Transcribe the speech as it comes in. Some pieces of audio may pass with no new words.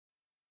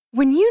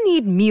When you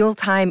need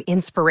mealtime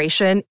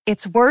inspiration,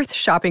 it's worth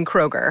shopping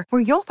Kroger,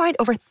 where you'll find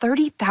over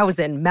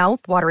 30,000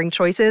 mouth-watering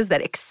choices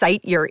that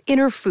excite your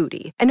inner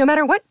foodie. And no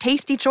matter what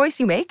tasty choice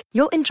you make,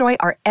 you'll enjoy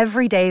our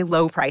everyday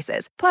low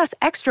prices, plus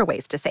extra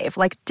ways to save,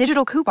 like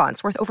digital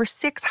coupons worth over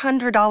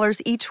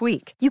 $600 each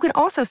week. You can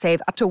also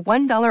save up to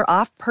 $1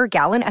 off per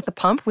gallon at the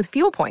pump with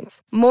fuel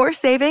points. More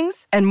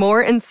savings and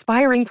more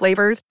inspiring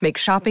flavors make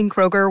shopping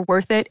Kroger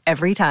worth it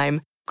every time.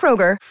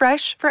 Kroger,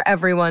 fresh for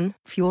everyone.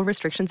 Fuel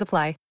restrictions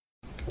apply.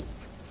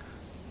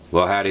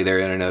 Well, howdy there,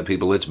 Internet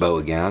people. It's Bo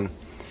again.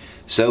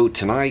 So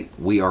tonight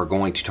we are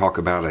going to talk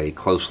about a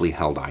closely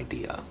held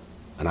idea.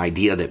 An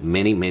idea that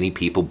many, many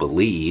people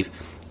believe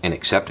and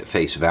accept at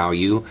face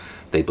value.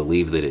 They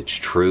believe that it's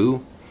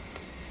true.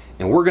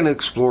 And we're going to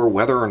explore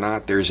whether or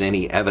not there's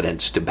any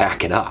evidence to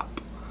back it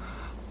up.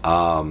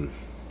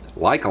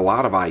 Like a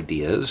lot of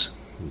ideas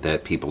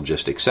that people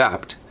just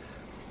accept,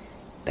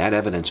 that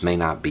evidence may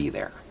not be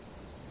there.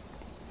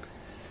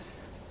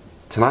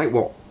 Tonight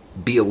will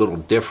be a little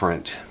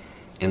different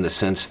in the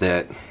sense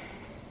that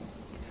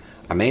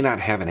I may not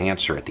have an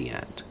answer at the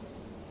end.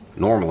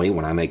 Normally,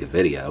 when I make a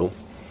video,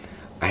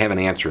 I have an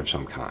answer of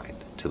some kind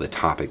to the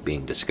topic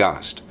being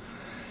discussed.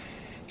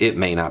 It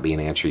may not be an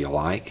answer you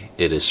like.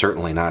 It is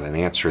certainly not an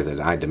answer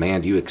that I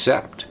demand you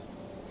accept.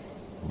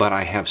 But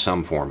I have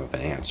some form of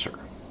an answer.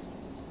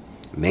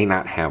 May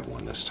not have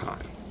one this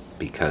time,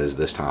 because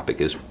this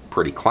topic is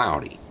pretty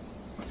cloudy.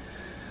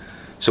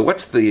 So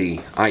what's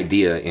the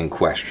idea in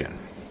question?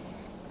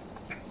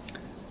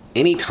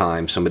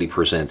 Anytime somebody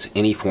presents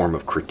any form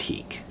of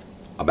critique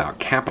about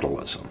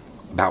capitalism,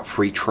 about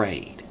free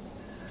trade,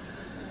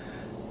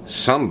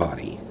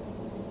 somebody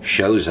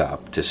shows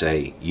up to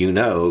say, you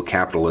know,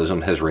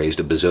 capitalism has raised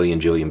a bazillion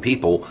jillion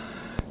people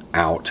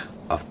out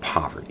of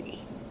poverty.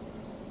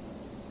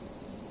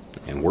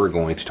 And we're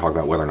going to talk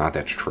about whether or not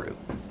that's true.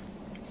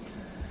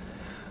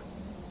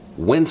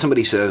 When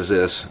somebody says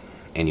this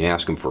and you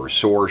ask them for a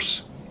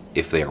source,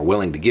 if they are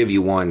willing to give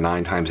you one,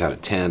 9 times out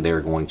of 10,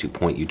 they're going to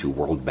point you to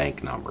World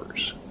Bank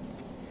numbers.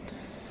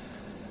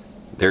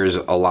 There's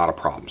a lot of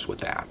problems with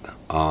that.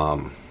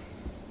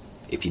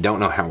 If you don't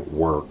know how it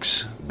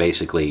works,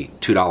 basically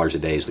 $2 a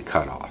day is the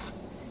cutoff.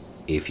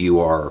 If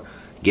you are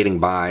getting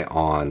by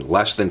on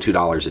less than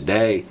 $2 a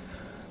day,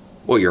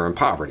 well, you're in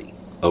poverty.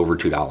 Over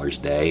 $2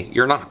 a day,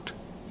 you're not.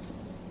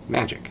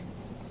 Magic.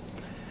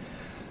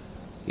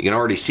 You can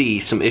already see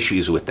some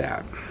issues with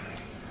that.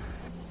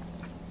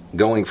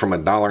 Going from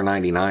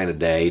 $1.99 a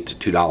day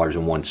to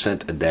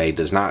 $2.01 a day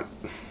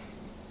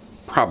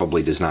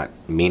probably does not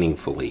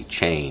meaningfully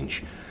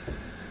change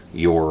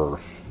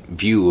your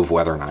view of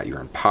whether or not you're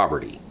in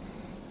poverty.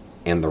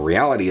 And the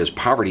reality is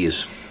poverty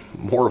is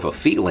more of a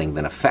feeling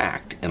than a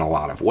fact in a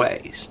lot of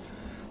ways.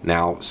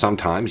 Now,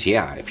 sometimes,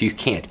 yeah, if you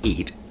can't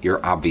eat,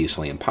 you're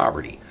obviously in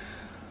poverty.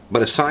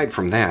 But aside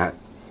from that,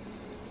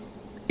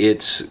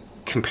 it's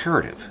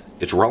comparative.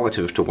 It's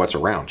relative to what's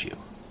around you.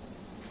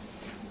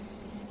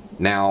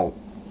 Now,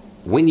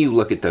 when you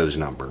look at those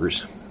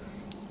numbers,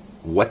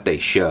 what they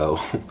show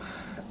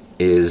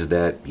is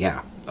that,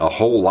 yeah, a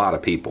whole lot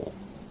of people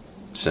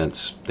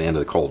since the end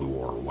of the Cold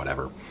War or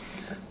whatever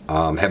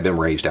have been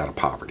raised out of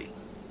poverty.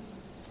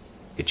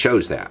 It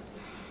shows that.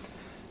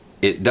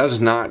 It does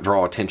not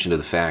draw attention to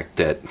the fact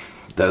that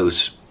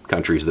those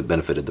countries that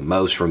benefited the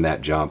most from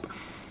that jump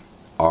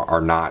are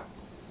not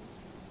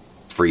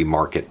free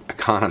market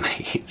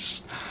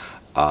economies.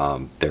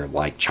 They're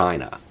like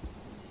China.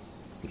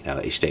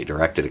 A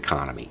state-directed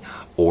economy,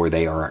 or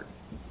they are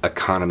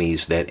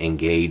economies that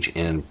engage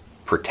in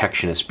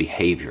protectionist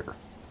behavior.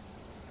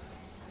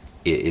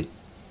 It's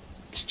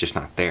just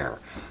not there.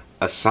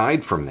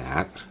 Aside from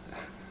that,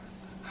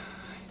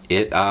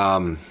 it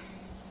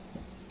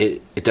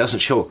doesn't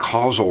show a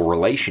causal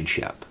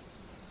relationship.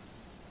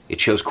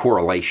 It shows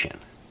correlation.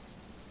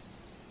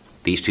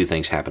 These two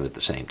things happen at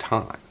the same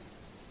time.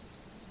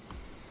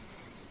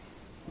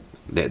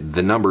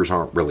 The numbers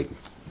aren't really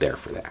there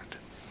for that.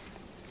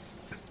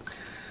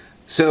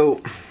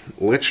 So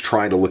let's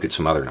try to look at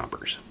some other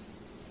numbers.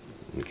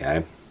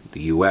 Okay,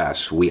 the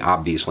U.S., we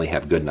obviously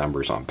have good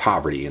numbers on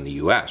poverty in the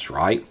U.S.,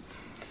 right?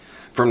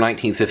 From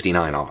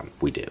 1959 on,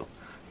 we do.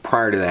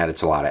 Prior to that,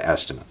 it's a lot of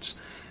estimates.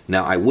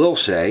 Now, I will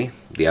say,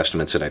 the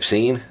estimates that I've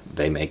seen,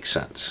 they make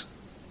sense.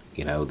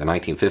 The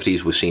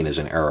 1950s was seen as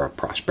an era of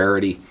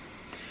prosperity.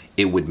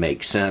 It would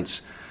make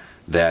sense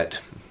that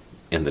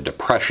in the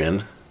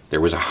Depression, there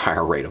was a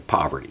higher rate of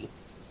poverty.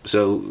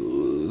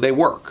 So they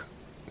work,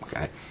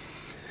 okay?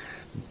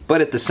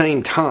 But at the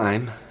same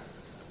time,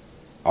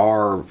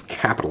 our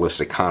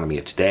capitalist economy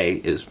of today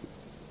is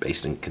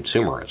based in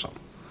consumerism.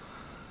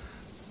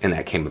 And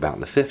that came about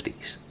in the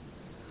 50s.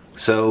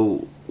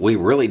 So we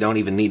really don't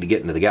even need to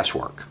get into the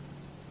guesswork.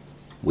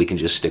 We can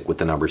just stick with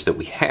the numbers that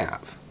we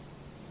have.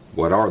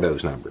 What are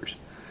those numbers?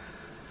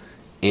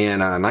 In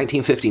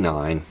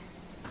 1959,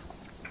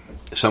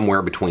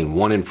 somewhere between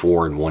 1 in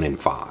 4 and 1 in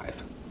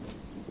 5,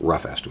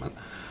 rough estimate,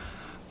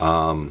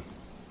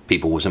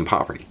 people was in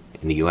poverty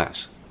in the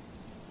U.S.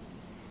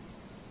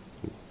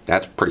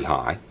 That's pretty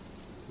high.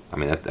 I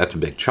mean, that's a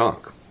big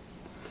chunk.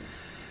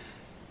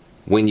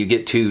 When you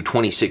get to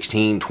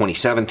 2016,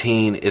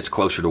 2017, it's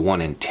closer to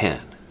 1 in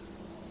 10.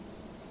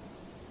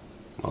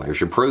 Well, there's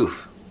your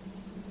proof.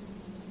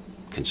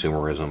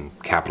 Consumerism,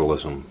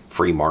 capitalism,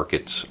 free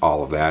markets,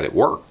 all of that, it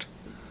worked.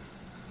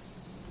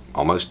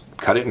 Almost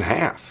cut it in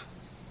half.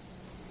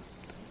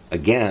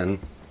 Again,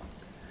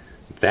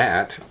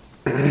 that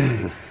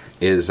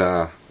is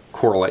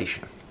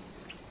correlation.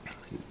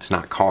 It's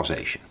not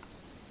causation.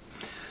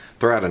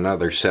 Throw out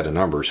another set of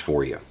numbers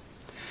for you.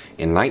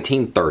 In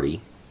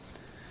 1930,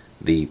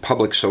 the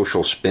public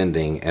social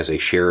spending as a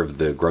share of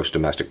the gross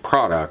domestic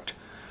product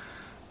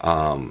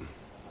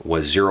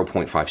was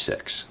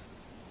 0.56.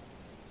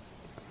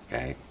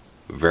 Okay,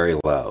 very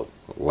low,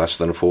 less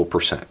than a full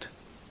percent.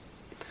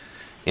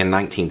 In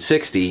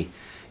 1960,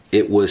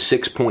 it was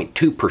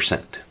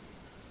 6.2%.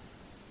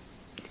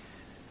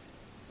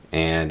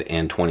 And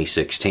in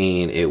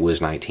 2016, it was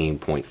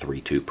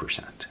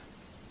 19.32%.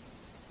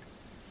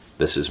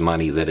 This is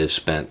money that is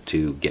spent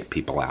to get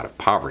people out of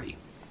poverty.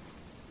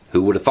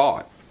 Who would have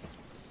thought?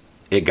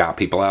 It got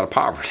people out of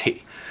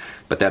poverty.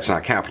 But that's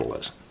not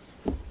capitalism.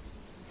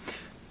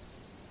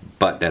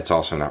 But that's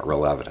also not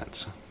real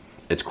evidence.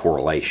 It's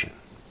correlation.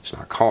 It's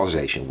not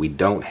causation. We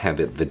don't have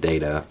the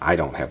data, I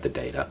don't have the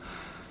data,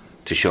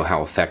 to show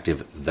how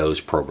effective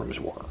those programs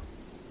were.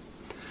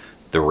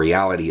 The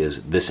reality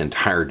is this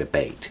entire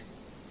debate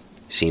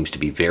seems to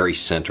be very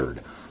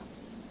centered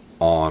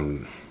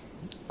on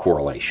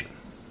correlation.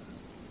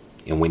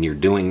 And when you're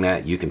doing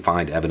that, you can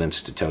find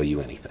evidence to tell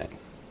you anything.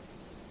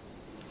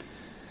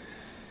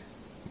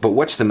 But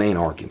what's the main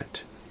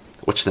argument?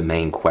 What's the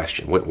main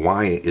question?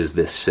 Why is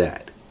this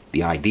said?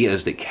 The idea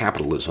is that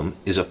capitalism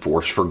is a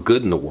force for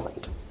good in the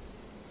world.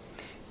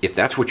 If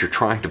that's what you're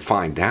trying to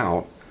find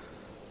out,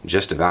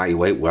 just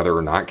evaluate whether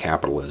or not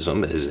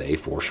capitalism is a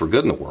force for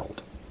good in the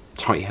world.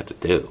 That's all you have to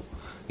do.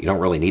 You don't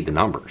really need the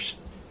numbers.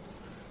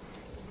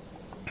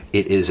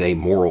 It is a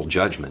moral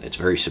judgment. It's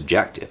very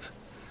subjective.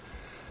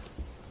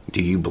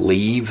 Do you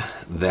believe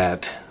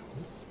that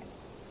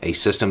a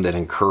system that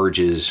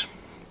encourages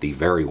the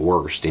very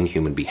worst in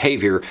human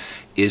behavior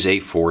is a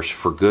force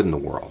for good in the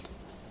world?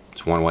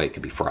 It's one way it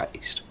could be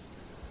phrased.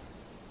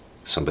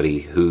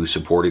 Somebody who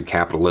supported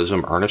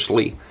capitalism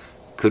earnestly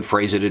could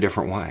phrase it a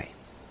different way.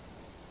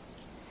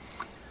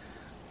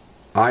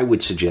 I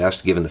would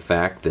suggest, given the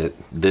fact that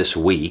this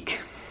week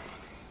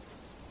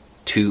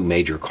 2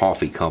 major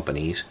coffee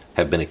companies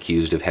have been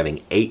accused of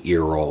having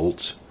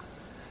 8-year-olds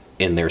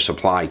in their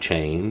supply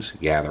chains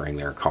gathering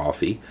their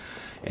coffee,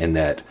 and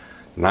that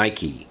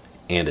Nike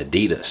and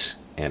Adidas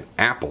and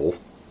Apple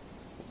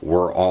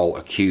were all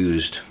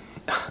accused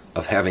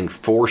of having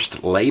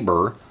forced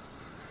labor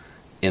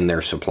in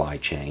their supply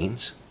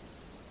chains,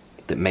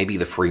 that maybe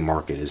the free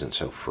market isn't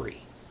so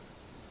free.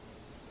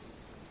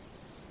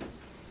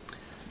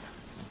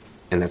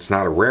 And that's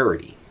not a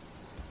rarity.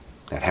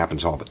 That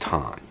happens all the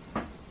time.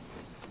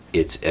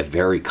 It's a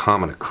very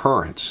common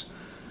occurrence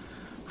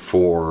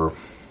for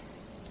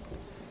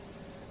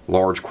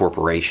large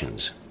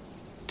corporations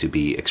to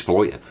be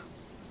exploitive.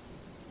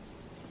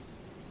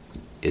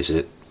 Is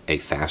it a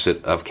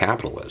facet of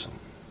capitalism?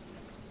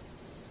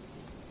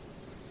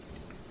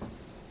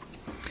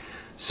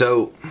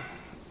 So,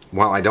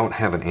 while I don't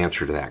have an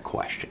answer to that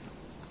question,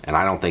 and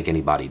I don't think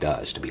anybody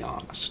does, to be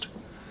honest,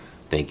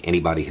 I think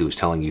anybody who's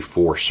telling you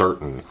for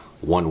certain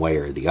one way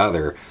or the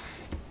other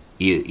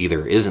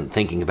either isn't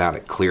thinking about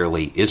it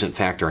clearly, isn't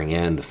factoring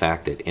in the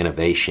fact that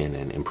innovation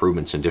and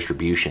improvements in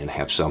distribution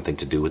have something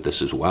to do with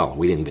this as well.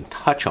 We didn't even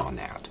touch on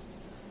that.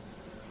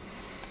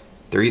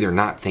 They're either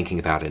not thinking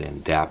about it in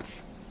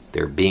depth,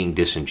 they're being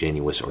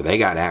disingenuous, or they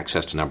got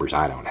access to numbers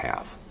I don't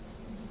have.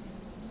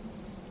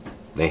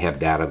 They have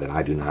data that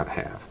I do not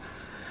have.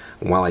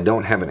 And while I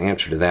don't have an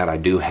answer to that, I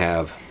do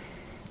have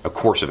a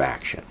course of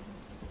action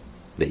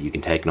that you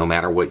can take no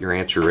matter what your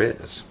answer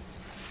is.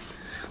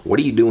 What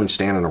are you doing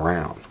standing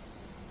around?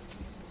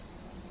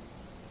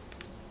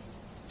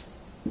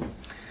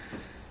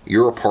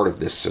 You're a part of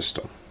this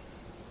system.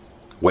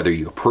 Whether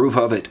you approve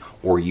of it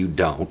or you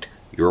don't,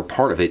 you're a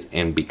part of it,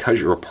 and because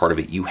you're a part of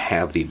it, you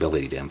have the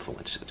ability to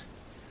influence it.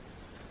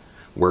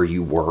 Where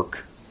you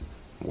work,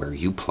 where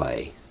you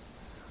play,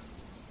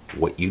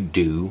 what you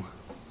do,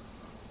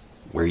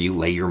 where you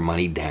lay your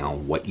money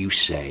down, what you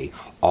say,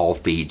 all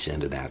feeds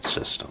into that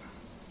system.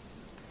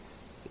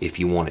 If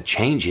you want to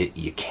change it,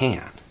 you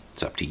can.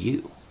 It's up to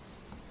you.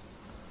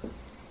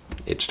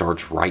 It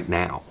starts right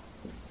now,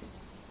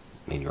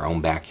 in your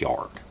own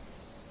backyard,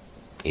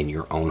 in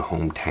your own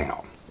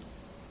hometown.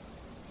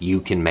 You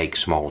can make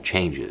small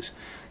changes.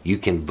 You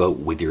can vote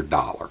with your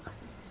dollar.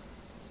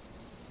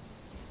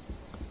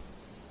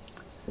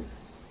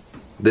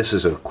 This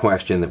is a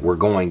question that we're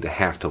going to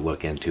have to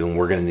look into, and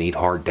we're going to need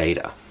hard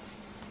data.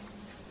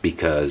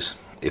 Because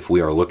if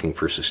we are looking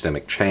for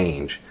systemic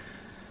change,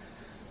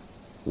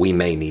 we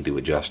may need to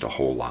adjust a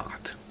whole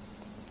lot.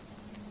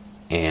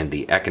 And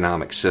the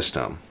economic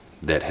system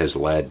that has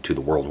led to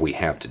the world we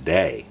have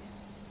today,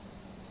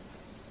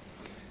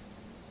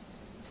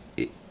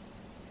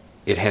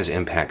 it has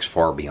impacts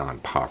far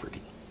beyond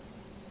poverty.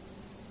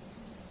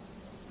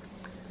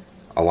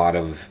 a lot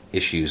of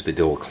issues that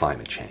deal with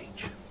climate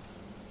change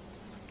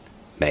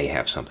may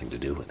have something to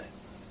do with it.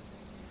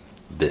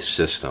 This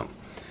system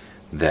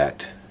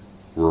that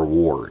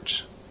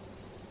rewards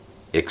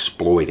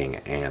exploiting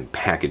and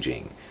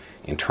packaging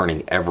and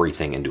turning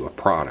everything into a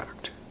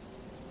product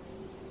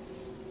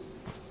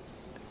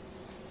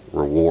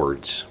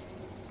rewards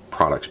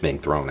products being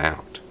thrown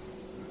out,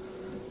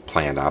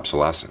 planned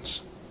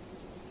obsolescence.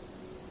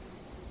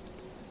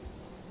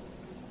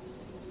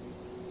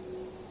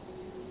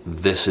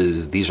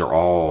 These are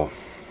all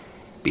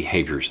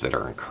behaviors that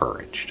are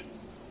encouraged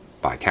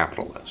by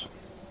capitalism.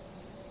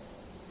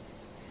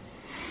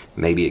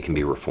 Maybe it can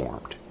be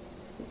reformed.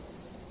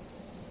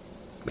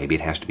 Maybe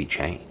it has to be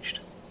changed.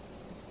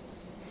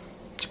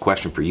 It's a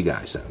question for you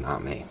guys, though,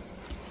 not me.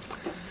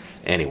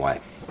 Anyway,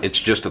 it's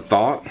just a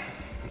thought.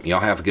 Y'all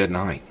have a good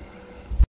night.